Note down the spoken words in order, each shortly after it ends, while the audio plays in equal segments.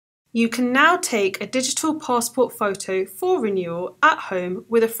You can now take a digital passport photo for renewal at home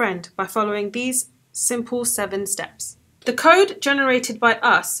with a friend by following these simple 7 steps. The code generated by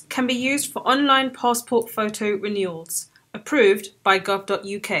us can be used for online passport photo renewals, approved by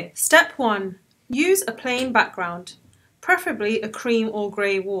gov.uk. Step 1. Use a plain background, preferably a cream or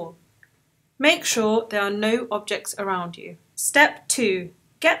grey wall. Make sure there are no objects around you. Step 2.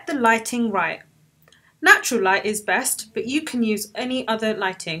 Get the lighting right. Natural light is best, but you can use any other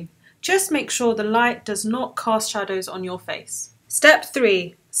lighting. Just make sure the light does not cast shadows on your face. Step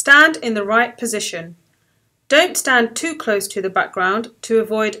 3. Stand in the right position. Don't stand too close to the background to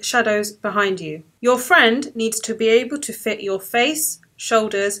avoid shadows behind you. Your friend needs to be able to fit your face,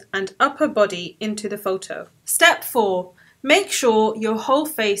 shoulders and upper body into the photo. Step 4. Make sure your whole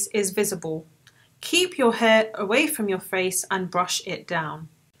face is visible. Keep your hair away from your face and brush it down.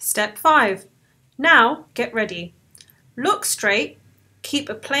 Step 5. Now get ready. Look straight, keep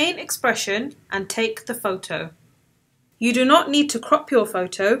a plain expression and take the photo. You do not need to crop your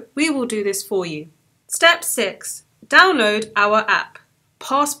photo, we will do this for you. Step 6. Download our app,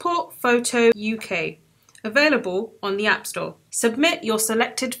 Passport Photo UK, available on the App Store. Submit your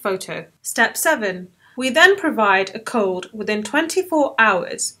selected photo. Step 7. We then provide a code within 24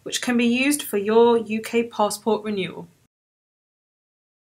 hours which can be used for your UK passport renewal.